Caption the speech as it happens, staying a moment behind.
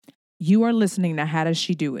You are listening to How Does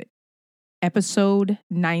She Do It? Episode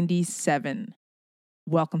 97.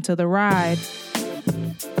 Welcome to the ride.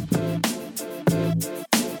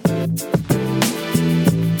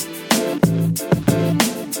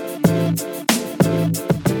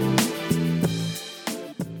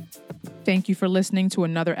 Thank you for listening to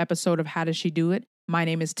another episode of How Does She Do It? My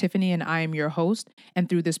name is Tiffany and I am your host. And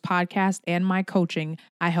through this podcast and my coaching,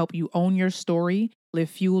 I help you own your story, live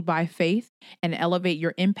fueled by faith, and elevate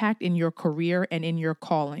your impact in your career and in your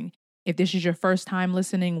calling. If this is your first time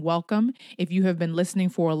listening, welcome. If you have been listening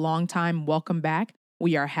for a long time, welcome back.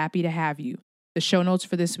 We are happy to have you. The show notes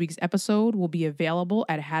for this week's episode will be available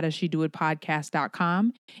at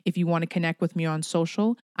howdoesshedoitpodcast.com. If you want to connect with me on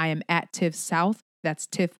social, I am at Tiff South. That's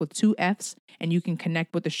Tiff with 2 F's. And you can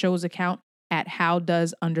connect with the show's account at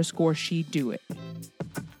howdoes_she-do-it.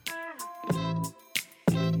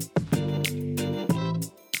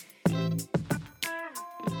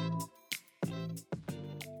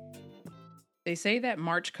 They say that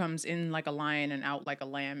March comes in like a lion and out like a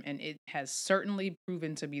lamb, and it has certainly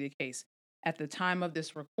proven to be the case. At the time of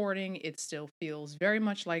this recording, it still feels very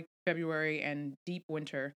much like February and deep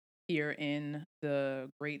winter here in the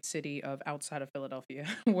great city of outside of Philadelphia,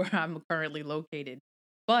 where I'm currently located.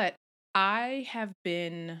 But I have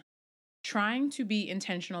been trying to be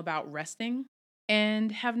intentional about resting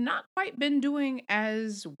and have not quite been doing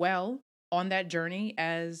as well on that journey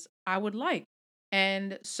as I would like.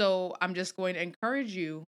 And so I'm just going to encourage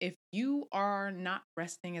you, if you are not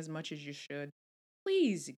resting as much as you should,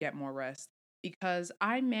 please get more rest, because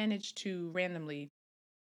I managed to randomly,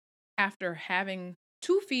 after having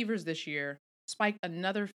 2 fevers this year, spiked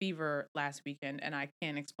another fever last weekend, and I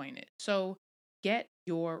can't explain it. So get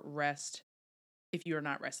your rest if you're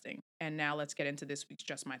not resting. And now let's get into this week's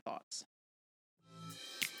Just My Thoughts.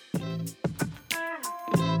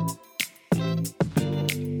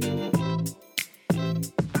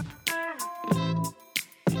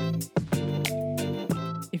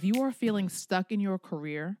 If you are feeling stuck in your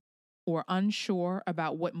career or unsure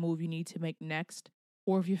about what move you need to make next,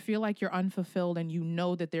 or if you feel like you're unfulfilled and you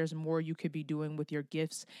know that there's more you could be doing with your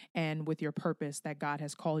gifts and with your purpose that God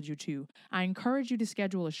has called you to, I encourage you to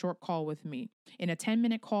schedule a short call with me. In a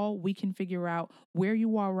 10-minute call, we can figure out where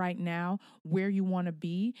you are right now, where you want to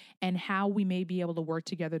be, and how we may be able to work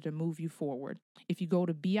together to move you forward. If you go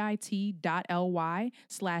to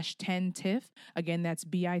bit.ly/10tiff, again, that's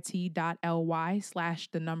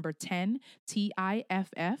bit.ly/10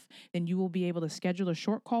 TIFF, then you will be able to schedule a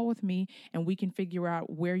short call with me and we can figure out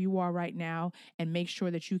where you are right now and make sure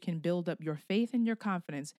that you can build up your faith and your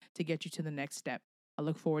confidence to get you to the next step. I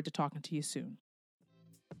look forward to talking to you soon.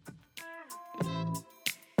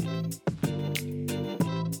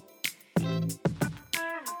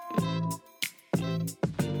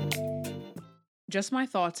 Just My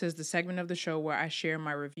Thoughts is the segment of the show where I share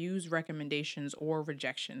my reviews, recommendations, or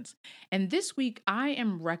rejections. And this week, I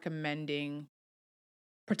am recommending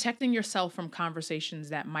protecting yourself from conversations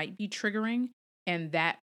that might be triggering and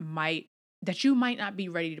that you might not be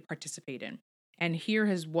ready to participate in. And here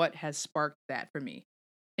is what has sparked that for me.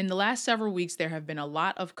 In the last several weeks, there have been a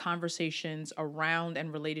lot of conversations around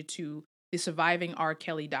and related to the Surviving R.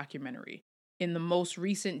 Kelly documentary. In the most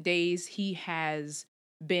recent days, he has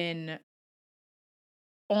been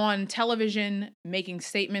on television making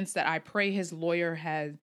statements that I pray his lawyer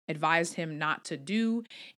has advised him not to do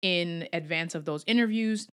in advance of those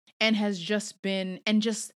interviews, and it has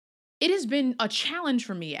been a challenge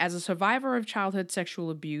for me as a survivor of childhood sexual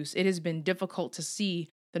abuse. It has been difficult to see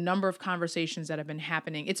the number of conversations that have been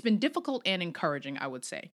happening. It's been difficult and encouraging, I would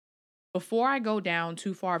say. Before I go down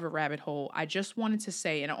too far of a rabbit hole, I just wanted to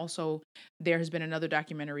say, and also there has been another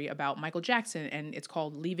documentary about Michael Jackson, and it's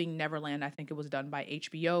called Leaving Neverland. I think it was done by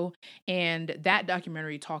HBO. And that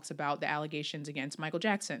documentary talks about the allegations against Michael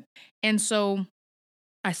Jackson. And so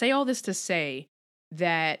I say all this to say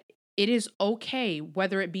that it is okay,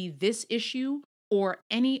 whether it be this issue or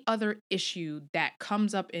any other issue that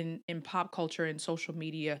comes up in pop culture, in social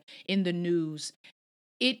media, in the news,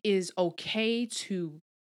 it is okay to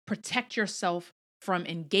protect yourself from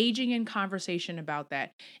engaging in conversation about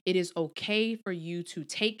that. It is okay for you to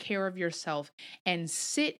take care of yourself and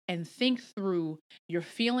sit and think through your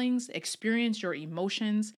feelings, experience your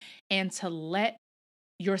emotions, and to let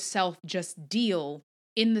yourself just deal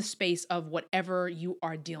in the space of whatever you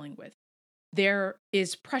are dealing with. There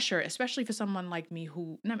is pressure, especially for someone like me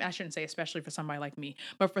I shouldn't say especially for somebody like me,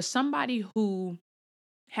 but for somebody who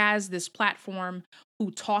has this platform, who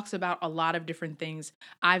talks about a lot of different things.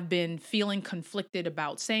 I've been feeling conflicted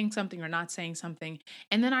about saying something or not saying something.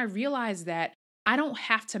 And then I realized that I don't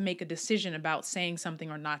have to make a decision about saying something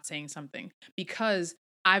or not saying something, because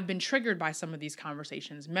I've been triggered by some of these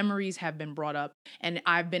conversations. Memories have been brought up, and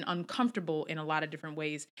I've been uncomfortable in a lot of different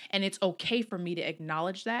ways. And it's okay for me to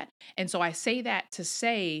acknowledge that. And so I say that to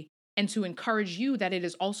say and to encourage you that it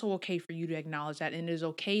is also okay for you to acknowledge that. And it is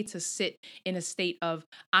okay to sit in a state of,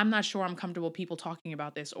 I'm not sure I'm comfortable people talking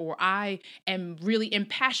about this, or I am really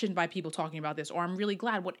impassioned by people talking about this, or I'm really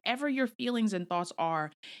glad. Whatever your feelings and thoughts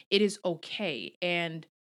are, it is okay. And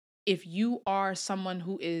if you are someone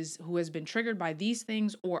who has been triggered by these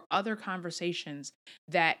things or other conversations,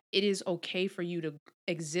 that it is okay for you to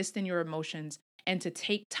exist in your emotions and to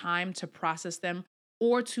take time to process them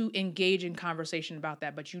or to engage in conversation about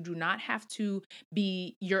that. But you do not have to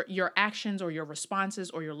be your actions or your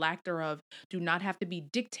responses or your lack thereof do not have to be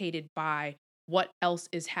dictated by what else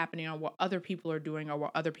is happening or what other people are doing or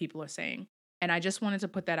what other people are saying. And I just wanted to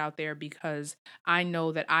put that out there because I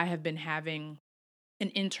know that I have been having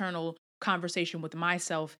an internal conversation with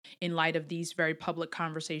myself in light of these very public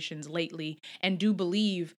conversations lately, and do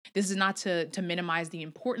believe this is not to minimize the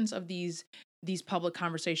importance of these public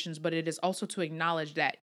conversations, but it is also to acknowledge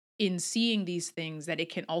that in seeing these things that it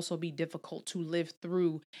can also be difficult to live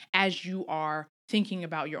through as you are thinking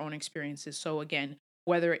about your own experiences. So again,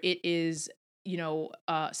 whether it is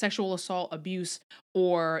sexual assault, abuse,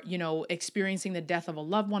 or experiencing the death of a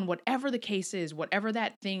loved one, whatever the case is, whatever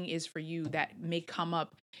that thing is for you that may come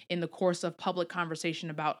up in the course of public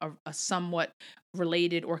conversation about a somewhat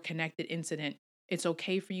related or connected incident, it's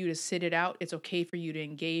okay for you to sit it out. It's okay for you to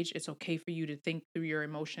engage. It's okay for you to think through your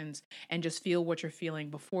emotions and just feel what you're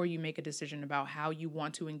feeling before you make a decision about how you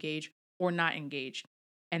want to engage or not engage.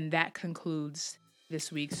 And that concludes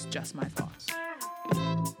this week's Just My Thoughts.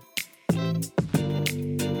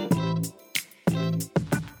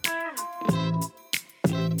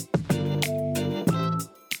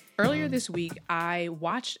 Earlier this week, I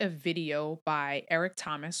watched a video by Eric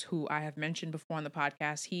Thomas, who I have mentioned before on the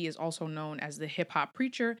podcast. He is also known as the hip hop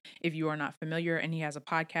preacher, if you are not familiar, and he has a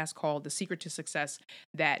podcast called The Secret to Success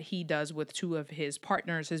that he does with two of his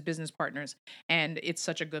partners, his business partners, and it's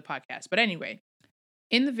such a good podcast. But anyway,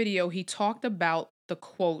 in the video, he talked about the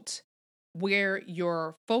quote, where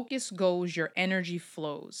your focus goes, your energy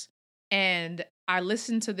flows. And I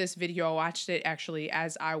listened to this video, I watched it actually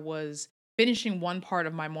as I was finishing one part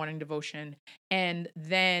of my morning devotion, and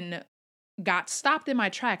then got stopped in my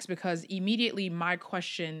tracks because immediately the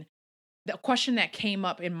question that came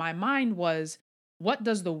up in my mind was, what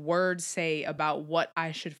does the word say about what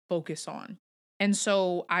I should focus on? And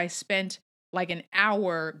so I spent like an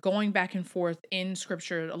hour going back and forth in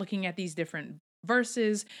scripture, looking at these different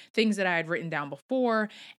verses, things that I had written down before,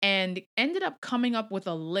 and ended up coming up with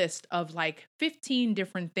a list of like 15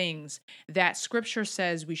 different things that scripture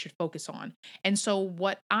says we should focus on. And so,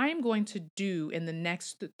 what I'm going to do in the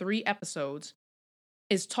next 3 episodes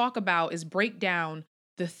is break down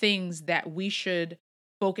the things that we should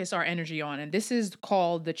focus our energy on. And this is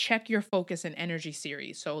called the Check Your Focus and Energy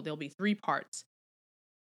series. So, there'll be 3 parts.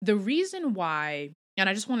 The reason why, and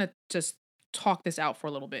I just want to just talk this out for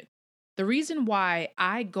a little bit. The reason why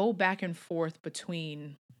I go back and forth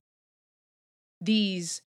between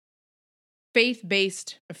these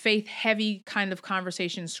faith-based, faith-heavy kind of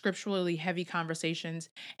conversations, scripturally heavy conversations,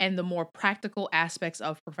 and the more practical aspects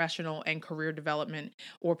of professional and career development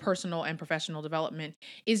or personal and professional development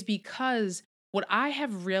is because what I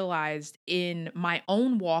have realized in my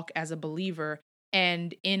own walk as a believer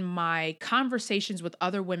and in my conversations with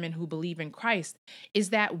other women who believe in Christ is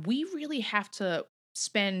that we really have to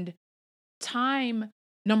spend time,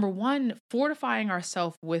 number one, fortifying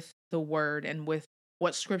ourselves with the word and with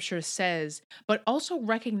what scripture says, but also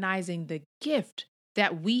recognizing the gift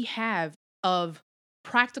that we have of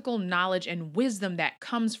practical knowledge and wisdom that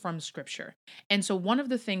comes from scripture. And so one of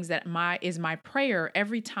the things that is my prayer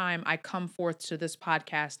every time I come forth to this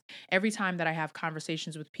podcast, every time that I have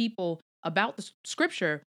conversations with people about the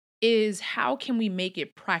scripture, is how can we make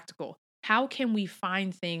it practical? How can we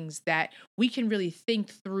find things that we can really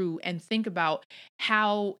think through and think about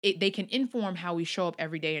how they can inform how we show up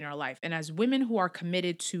every day in our life? And as women who are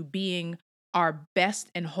committed to being our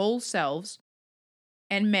best and whole selves,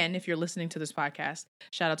 and men, if you're listening to this podcast,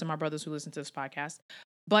 shout out to my brothers who listen to this podcast.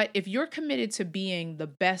 But if you're committed to being the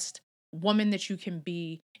best woman that you can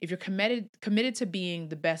be, if you're committed to being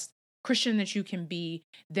the best Christian that you can be,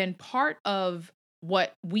 then part of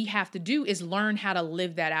what we have to do is learn how to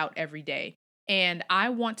live that out every day. And I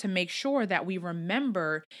want to make sure that we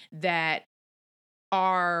remember that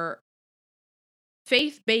our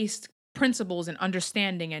faith-based principles and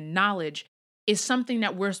understanding and knowledge is something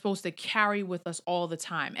that we're supposed to carry with us all the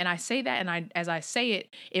time. And I say that, and as I say it,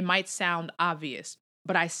 it might sound obvious.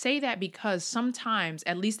 But I say that because sometimes,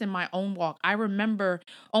 at least in my own walk, I remember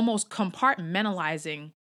almost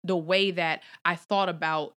compartmentalizing the way that I thought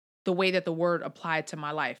about the way that the word applied to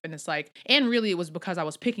my life. And it's like, and really it was because I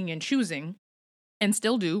was picking and choosing and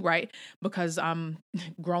still do, right? Because I'm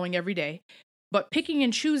growing every day, but picking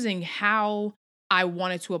and choosing how I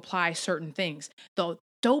wanted to apply certain things. The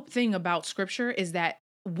dope thing about scripture is that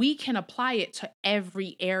we can apply it to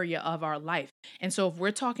every area of our life. And so if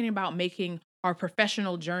we're talking about making our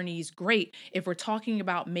professional journeys great, if we're talking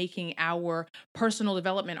about making our personal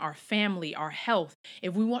development, our family, our health,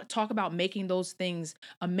 if we want to talk about making those things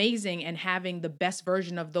amazing and having the best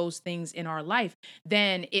version of those things in our life,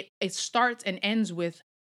 then it starts and ends with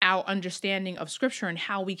our understanding of scripture and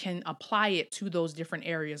how we can apply it to those different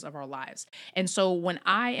areas of our lives. And so when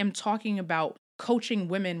I am talking about coaching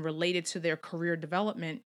women related to their career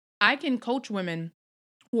development, I can coach women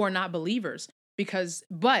who are not believers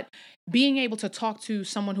but being able to talk to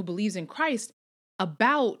someone who believes in Christ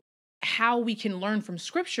about how we can learn from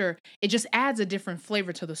scripture, it just adds a different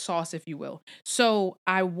flavor to the sauce, if you will. So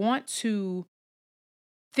I want to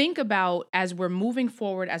think about, as we're moving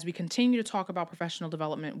forward, as we continue to talk about professional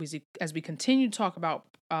development, as we continue to talk about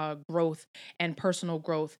growth and personal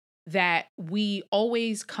growth, that we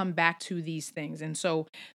always come back to these things. And so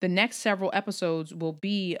the next several episodes will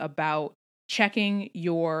be about checking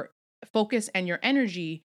your focus and your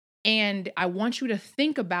energy. And I want you to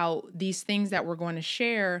think about these things that we're going to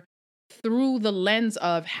share through the lens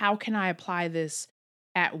of, how can I apply this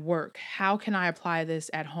at work? How can I apply this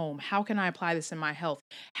at home? How can I apply this in my health?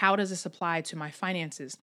 How does this apply to my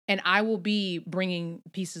finances? And I will be bringing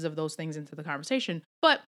pieces of those things into the conversation.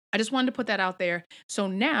 But I just wanted to put that out there. So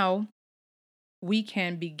now we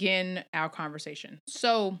can begin our conversation.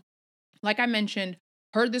 So, like I mentioned,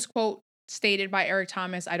 heard this quote stated by Eric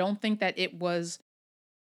Thomas. I don't think that it was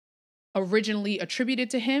originally attributed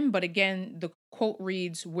to him, but again, the quote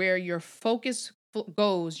reads, "Where your focus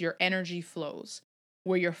goes, your energy flows."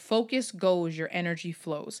 Where your focus goes, your energy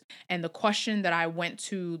flows. And the question that I went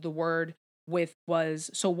to the word with was,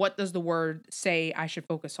 so what does the word say I should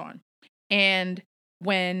focus on? And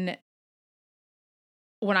when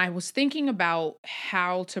I was thinking about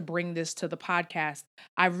how to bring this to the podcast,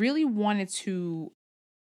 I really wanted to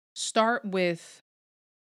start with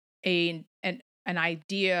an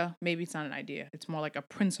idea. Maybe it's not an idea, it's more like a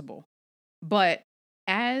principle. But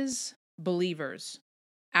as believers,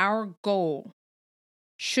 our goal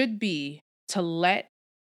should be to let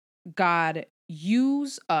God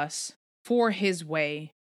use us for his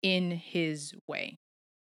way, in his way.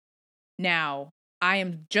 Now, I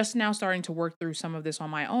am just now starting to work through some of this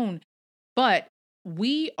on my own, but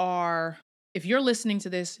if you're listening to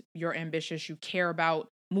this, you're ambitious, you care about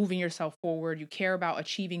moving yourself forward, you care about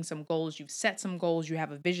achieving some goals, you've set some goals, you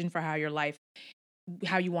have a vision for how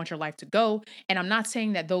you want your life to go. And I'm not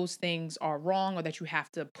saying that those things are wrong or that you have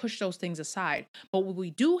to push those things aside. But what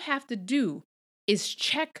we do have to do is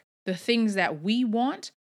check the things that we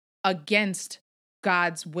want against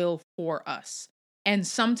God's will for us. And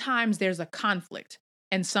sometimes there's a conflict.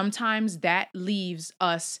 And sometimes that leaves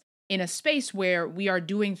us in a space where we are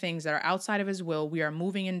doing things that are outside of his will. We are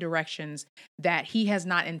moving in directions that he has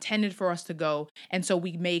not intended for us to go. And so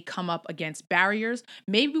we may come up against barriers.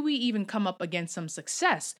 Maybe we even come up against some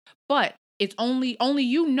success, but it's only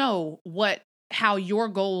you know how your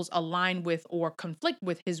goals align with or conflict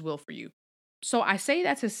with his will for you. So I say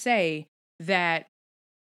that to say that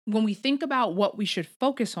when we think about what we should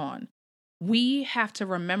focus on, we have to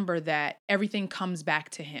remember that everything comes back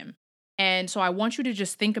to him. And so I want you to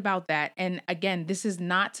just think about that. And again, this is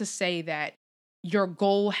not to say that your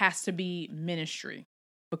goal has to be ministry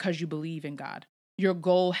because you believe in God. Your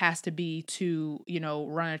goal has to be to,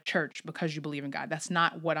 run a church because you believe in God. That's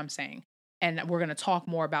not what I'm saying. And we're going to talk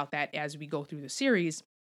more about that as we go through the series.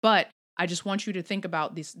 But I just want you to think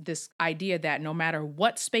about this idea that no matter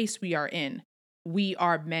what space we are in, we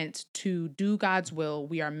are meant to do God's will.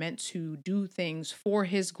 We are meant to do things for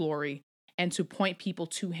his glory and to point people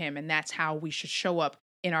to him. And that's how we should show up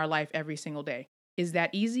in our life every single day. Is that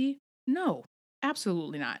easy? No,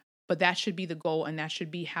 absolutely not. But that should be the goal. And that should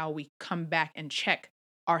be how we come back and check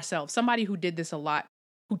ourselves. Somebody who did this a lot,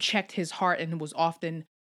 who checked his heart and was often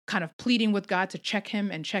kind of pleading with God to check him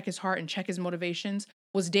and check his heart and check his motivations,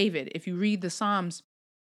 was David. If you read the Psalms,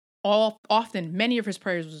 often many of his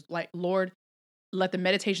prayers was like, Lord, let the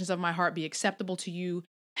meditations of my heart be acceptable to you.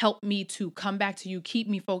 Help me to come back to you. Keep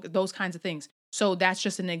me focused, those kinds of things. So that's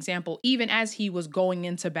just an example, even as he was going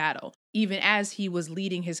into battle, even as he was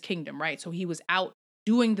leading his kingdom, right? So he was out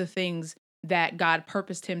doing the things that God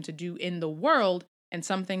purposed him to do in the world. and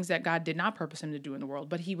some things that God did not purpose him to do in the world,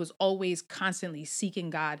 but he was always constantly seeking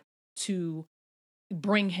God to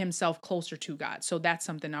bring himself closer to God. So that's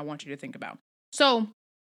something I want you to think about. So,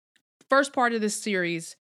 first part of this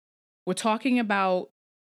series, we're talking about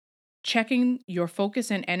checking your focus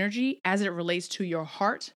and energy as it relates to your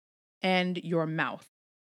heart and your mouth.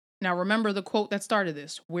 Now, remember the quote that started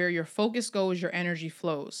this: where your focus goes, your energy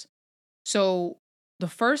flows. So, the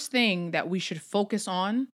first thing that we should focus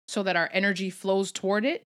on so that our energy flows toward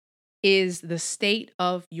it is the state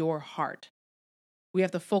of your heart. We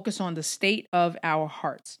have to focus on the state of our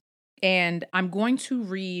hearts. And I'm going to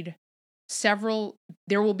read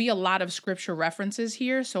there will be a lot of scripture references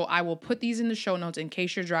here. So I will put these in the show notes in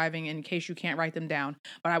case you're driving, in case you can't write them down.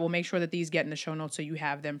 But I will make sure that these get in the show notes so you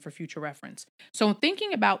have them for future reference. So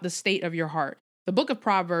thinking about the state of your heart, the book of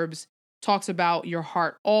Proverbs talks about your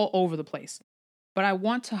heart all over the place. But I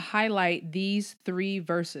want to highlight these 3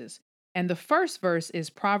 verses. And the first verse is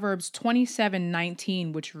Proverbs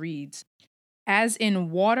 27:19, which reads, "As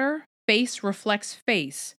in water, face reflects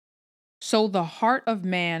face, so the heart of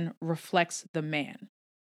man reflects the man."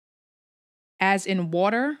 As in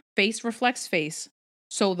water, face reflects face,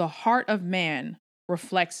 so the heart of man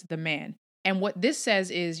reflects the man. And what this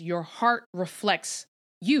says is your heart reflects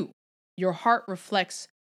you. Your heart reflects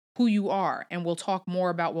who you are. And we'll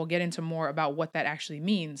get into more about what that actually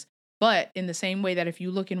means. But in the same way that if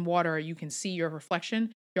you look in water, you can see your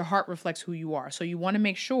reflection, your heart reflects who you are. So you want to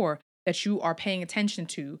make sure that you are paying attention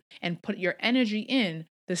to and put your energy in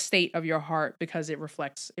the state of your heart because it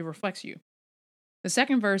reflects you. The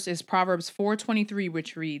second verse is Proverbs 4:23,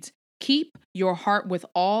 which reads, "Keep your heart with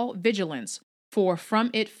all vigilance, for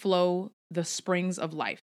from it flow the springs of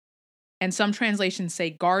life." And some translations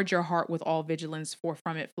say, "Guard your heart with all vigilance, for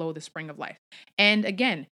from it flow the spring of life." And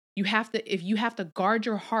again, you have to guard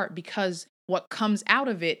your heart because what comes out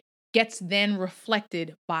of it gets then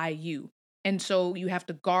reflected by you. And so you have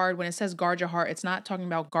to guard. When it says guard your heart, it's not talking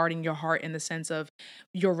about guarding your heart in the sense of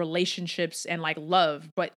your relationships and like love,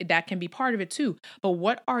 but that can be part of it too. But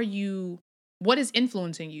what is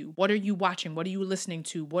influencing you? What are you watching? What are you listening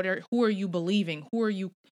to? Who are you believing?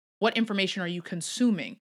 What information are you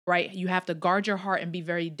consuming? Right? You have to guard your heart and be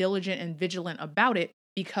very diligent and vigilant about it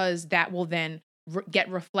because that will then get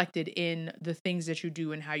reflected in the things that you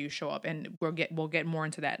do and how you show up. And we'll get more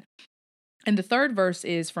into that. And the third verse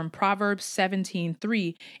is from Proverbs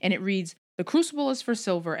 17:3, and it reads, "The crucible is for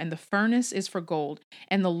silver and the furnace is for gold,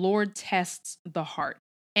 and the Lord tests the heart."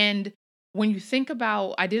 And when you think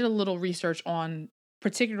about, I did a little research on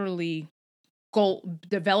particularly gold,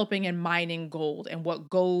 developing and mining gold and what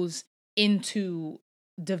goes into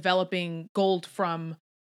developing gold from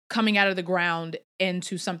coming out of the ground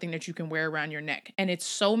into something that you can wear around your neck. And it's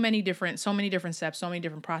so many different steps, so many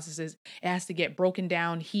different processes. It has to get broken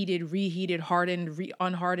down, heated, reheated, hardened,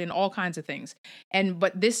 unhardened, all kinds of things.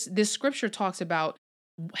 But this scripture talks about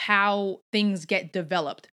how things get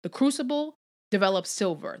developed. The crucible develops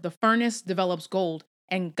silver, the furnace develops gold,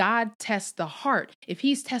 and God tests the heart. If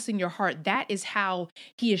he's testing your heart, that is how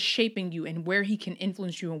he is shaping you and where he can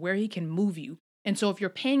influence you and where he can move you. And so if you're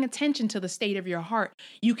paying attention to the state of your heart,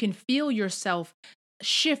 you can feel yourself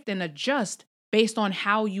shift and adjust based on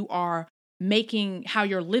how you're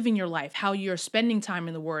living your life, how you're spending time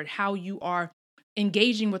in the word, how you are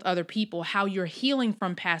engaging with other people, how you're healing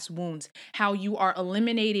from past wounds, how you are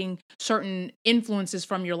eliminating certain influences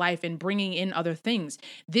from your life and bringing in other things.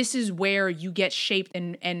 This is where you get shaped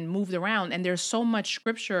and moved around. And there's so much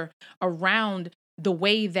scripture around the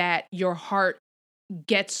way that your heart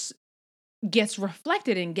gets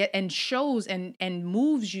reflected and shows and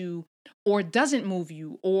moves you or doesn't move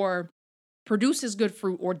you or produces good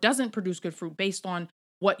fruit or doesn't produce good fruit based on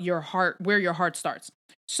where your heart starts.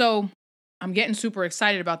 So I'm getting super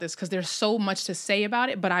excited about this because there's so much to say about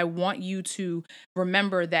it, but I want you to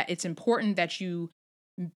remember that it's important that you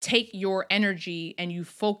take your energy and you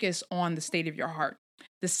focus on the state of your heart.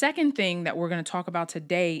 The second thing that we're going to talk about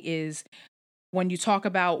today is when you talk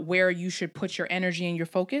about where you should put your energy and your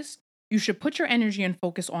focus, you should put your energy and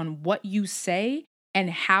focus on what you say and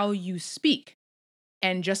how you speak.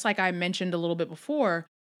 And just like I mentioned a little bit before,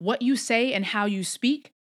 what you say and how you speak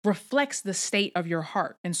reflects the state of your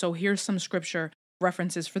heart. And so here's some scripture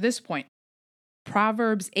references for this point.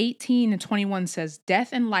 Proverbs 18:21 says,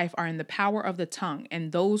 "Death and life are in the power of the tongue,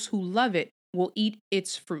 and those who love it will eat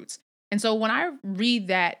its fruits." And so when I read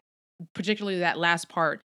that, particularly that last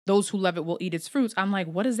part, "those who love it will eat its fruits," I'm like,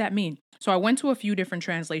 what does that mean? So I went to a few different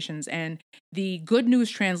translations, and the Good News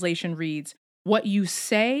translation reads, "What you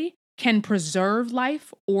say can preserve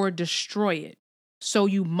life or destroy it. So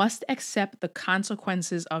you must accept the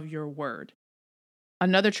consequences of your word."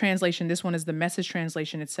 Another translation, this one is the Message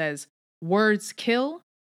translation. It says, words kill,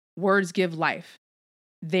 words give life.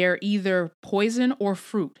 They're either poison or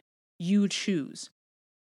fruit. You choose.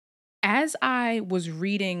 As I was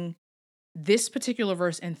reading this particular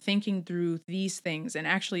verse and thinking through these things, and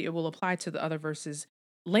actually it will apply to the other verses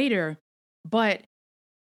later, but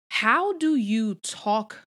how do you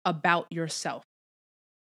talk about yourself,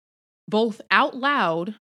 both out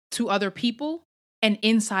loud to other people and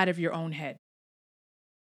inside of your own head?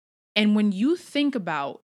 And when you think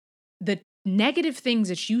about the negative things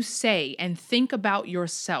that you say and think about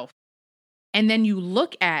yourself, and then you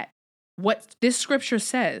look at what this scripture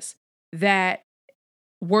says, that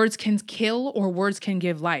words can kill or words can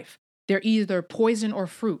give life. They're either poison or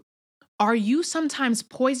fruit. Are you sometimes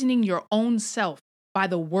poisoning your own self by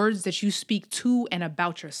the words that you speak to and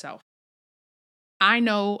about yourself? I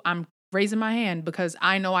know I'm raising my hand because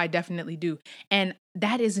I know I definitely do. And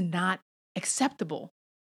that is not acceptable.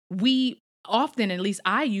 We often, at least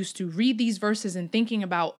I used to, read these verses and thinking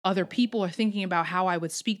about other people or thinking about how I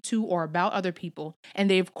would speak to or about other people. And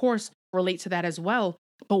they, of course, relate to that as well.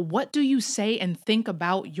 But what do you say and think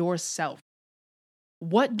about yourself?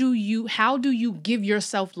 How do you give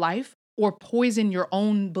yourself life or poison your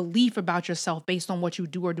own belief about yourself based on what you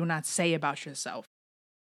do or do not say about yourself?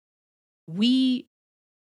 We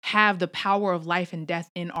have the power of life and death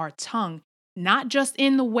in our tongue, not just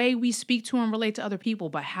in the way we speak to and relate to other people,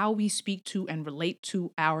 but how we speak to and relate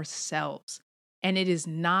to ourselves. And it is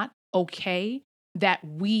not okay that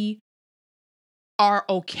we are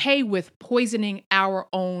okay with poisoning our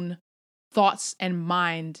own thoughts and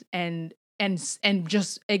mind and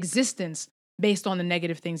just existence based on the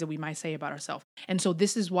negative things that we might say about ourselves. And so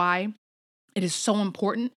this is why it is so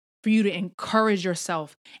important for you to encourage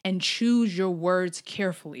yourself and choose your words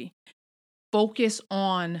carefully. Focus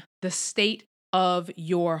on the state of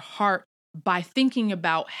your heart by thinking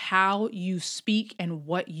about how you speak and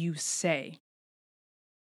what you say.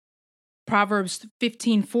 Proverbs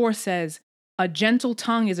 15:4 says, "A gentle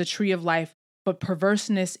tongue is a tree of life, but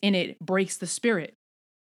perverseness in it breaks the spirit."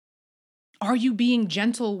 Are you being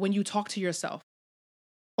gentle when you talk to yourself?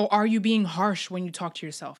 Or are you being harsh when you talk to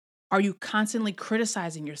yourself? Are you constantly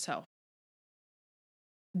criticizing yourself?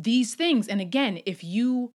 These things, and again, if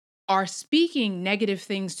you are speaking negative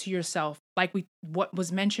things to yourself, like what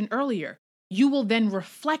was mentioned earlier, you will then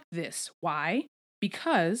reflect this. Why?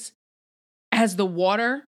 Because as the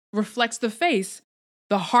water reflects the face,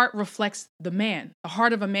 the heart reflects the man. The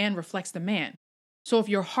heart of a man reflects the man. So if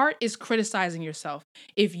your heart is criticizing yourself,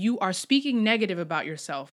 if you are speaking negative about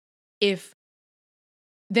yourself,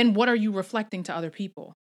 then what are you reflecting to other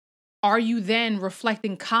people? Are you then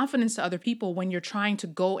reflecting confidence to other people when you're trying to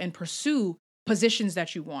go and pursue positions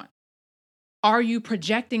that you want? Are you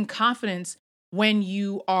projecting confidence when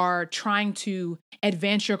you are trying to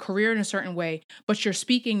advance your career in a certain way, but you're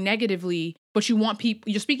speaking negatively,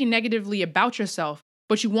 you're speaking negatively about yourself,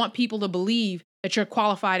 but you want people to believe that you're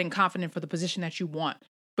qualified and confident for the position that you want,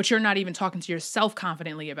 but you're not even talking to yourself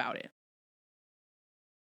confidently about it?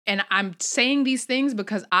 And I'm saying these things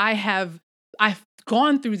because I've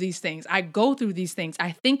gone through these things. I go through these things.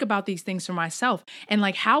 I think about these things for myself. And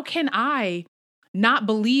like, how can I not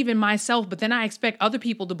believe in myself, but then I expect other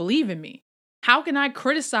people to believe in me? How can I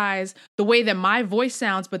criticize the way that my voice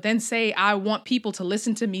sounds, but then say I want people to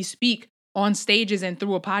listen to me speak on stages and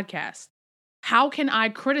through a podcast? How can I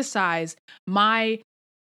criticize my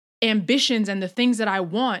ambitions and the things that I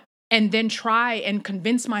want and then try and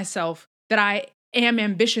convince myself that I am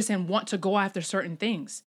ambitious and want to go after certain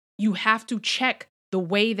things? You have to check the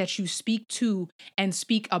way that you speak to and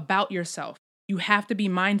speak about yourself. You have to be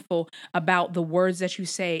mindful about the words that you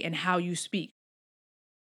say and how you speak.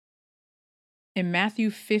 In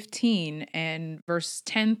Matthew 15 and verse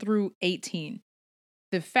 10 through 18,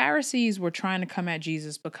 the Pharisees were trying to come at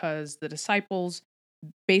Jesus because the disciples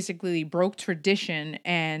basically broke tradition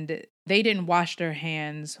and they didn't wash their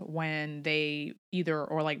hands when they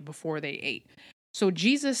before they ate. So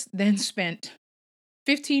Jesus then spent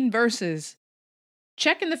 15 verses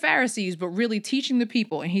checking the Pharisees, but really teaching the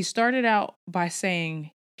people. And he started out by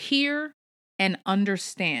saying, "Hear and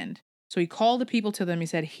understand." So he called the people to them. He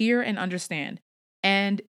said, "Hear and understand."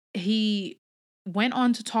 And he went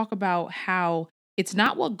on to talk about how it's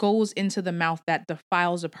not what goes into the mouth that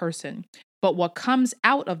defiles a person, but what comes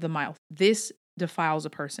out of the mouth. This defiles a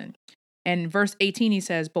person. And verse 18, he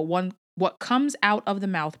says, what comes out of the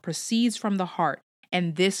mouth proceeds from the heart,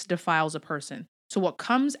 and this defiles a person. So what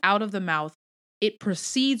comes out of the mouth, it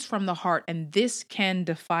proceeds from the heart, and this can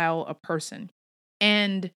defile a person.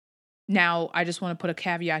 And now I just want to put a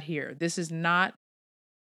caveat here. This is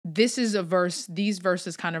a verse, these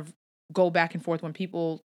verses kind of go back and forth when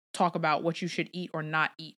people talk about what you should eat or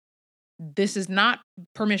not eat. This is not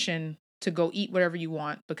permission to go eat whatever you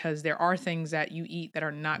want, because there are things that you eat that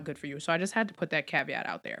are not good for you. So I just had to put that caveat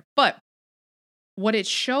out there. But what it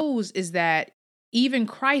shows is that even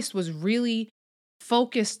Christ was really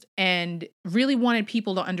focused and really wanted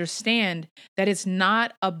people to understand that it's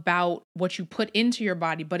not about what you put into your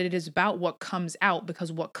body, but it is about what comes out,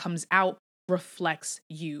 because what comes out reflects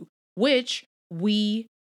you, which we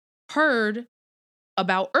heard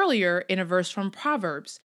about earlier in a verse from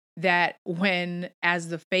Proverbs, that when as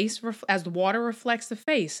the water reflects the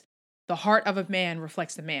face, the heart of a man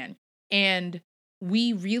reflects the man. And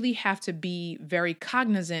we really have to be very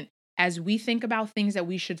cognizant as we think about things that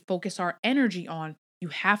we should focus our energy on. You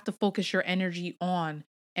have to focus your energy on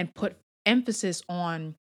and put emphasis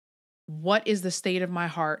on what is the state of my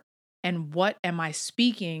heart and what am I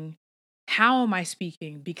speaking? How am I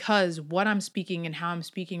speaking? Because what I'm speaking and how I'm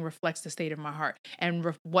speaking reflects the state of my heart. And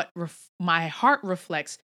my heart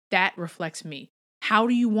reflects, that reflects me. How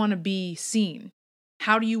do you want to be seen?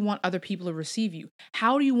 How do you want other people to receive you?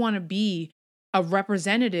 How do you want to be a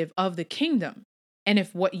representative of the kingdom? And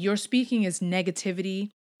if what you're speaking is negativity,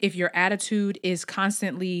 if your attitude is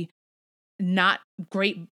constantly not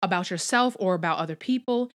great about yourself or about other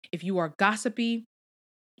people, if you are gossipy,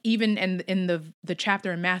 even in the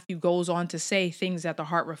chapter in Matthew goes on to say things that the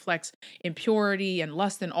heart reflects, impurity and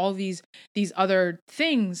lust and all these other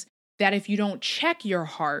things, that if you don't check your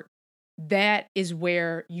heart, that is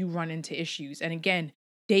where you run into issues. And again,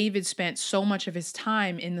 David spent so much of his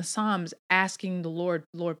time in the Psalms asking the Lord,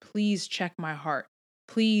 please check my heart.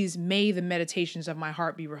 Please, may the meditations of my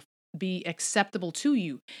heart be acceptable to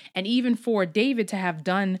you. And even for David to have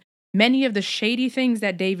done many of the shady things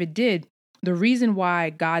that David did, the reason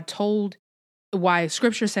why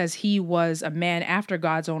scripture says he was a man after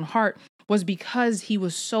God's own heart was because he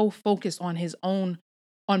was so focused on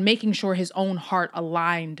making sure his own heart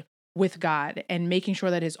aligned with God, and making sure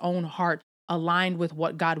that his own heart aligned with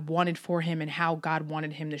what God wanted for him and how God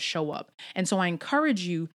wanted him to show up. And so I encourage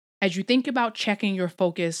you, as you think about checking your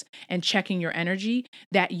focus and checking your energy,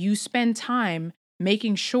 that you spend time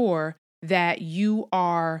making sure that you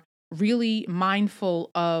are really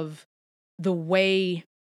mindful of the way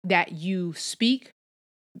that you speak,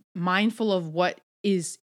 mindful of what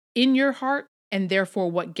is in your heart, and therefore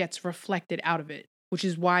what gets reflected out of it, which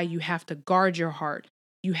is why you have to guard your heart.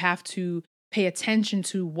 You have to pay attention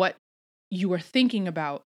to what you are thinking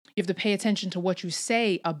about. You have to pay attention to what you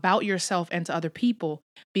say about yourself and to other people.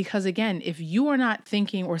 Because again, if you are not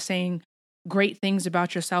thinking or saying great things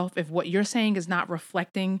about yourself, if what you're saying is not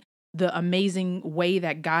reflecting the amazing way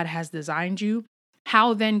that God has designed you,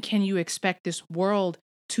 how then can you expect this world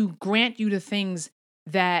to grant you the things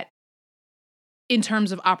that, in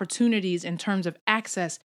terms of opportunities, in terms of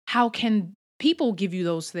access, how can people give you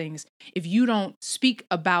those things if you don't speak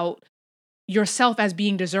about yourself as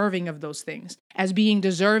being deserving of those things, as being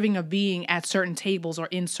deserving of being at certain tables or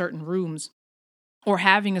in certain rooms, or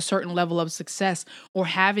having a certain level of success, or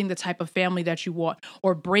having the type of family that you want,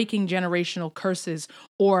 or breaking generational curses,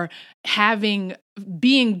 or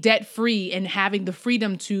being debt free and having the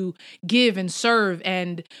freedom to give and serve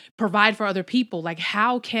and provide for other people? Like,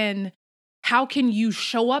 how can you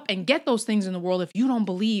show up and get those things in the world if you don't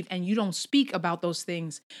believe and you don't speak about those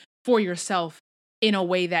things for yourself in a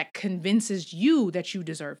way that convinces you that you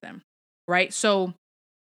deserve them, right? So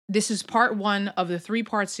this is part 1 of the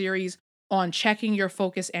 3-part series on checking your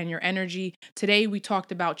focus and your energy. Today, we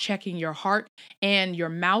talked about checking your heart and your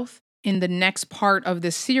mouth. In the next part of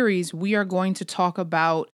this series, we are going to talk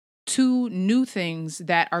about 2 new things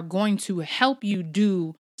that are going to help you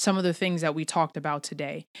do some of the things that we talked about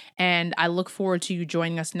today. And I look forward to you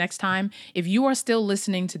joining us next time. If you are still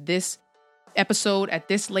listening to this episode at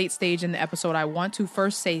this late stage in the episode, I want to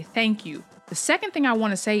first say thank you. The second thing I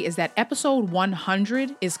want to say is that episode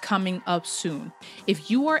 100 is coming up soon.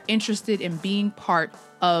 If you are interested in being part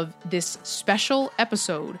of this special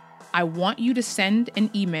episode, I want you to send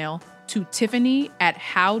an email to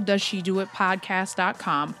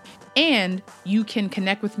Tiffany@howdoesshedoitpodcast.com, and you can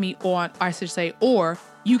connect with me or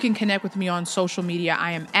you can connect with me on social media.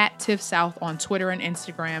 I am at Tiff South on Twitter and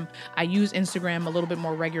Instagram. I use Instagram a little bit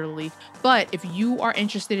more regularly. But if you are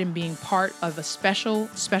interested in being part of a special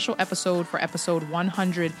episode for episode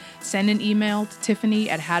 100, send an email to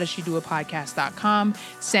Tiffany@howdoesshedoitpodcast.com.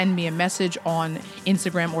 Send me a message on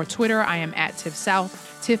Instagram or Twitter. I am at Tiff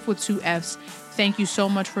South, Tiff with 2 Fs. Thank you so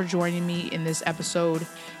much for joining me in this episode.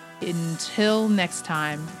 Until next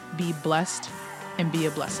time, be blessed and be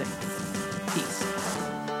a blessing. Peace.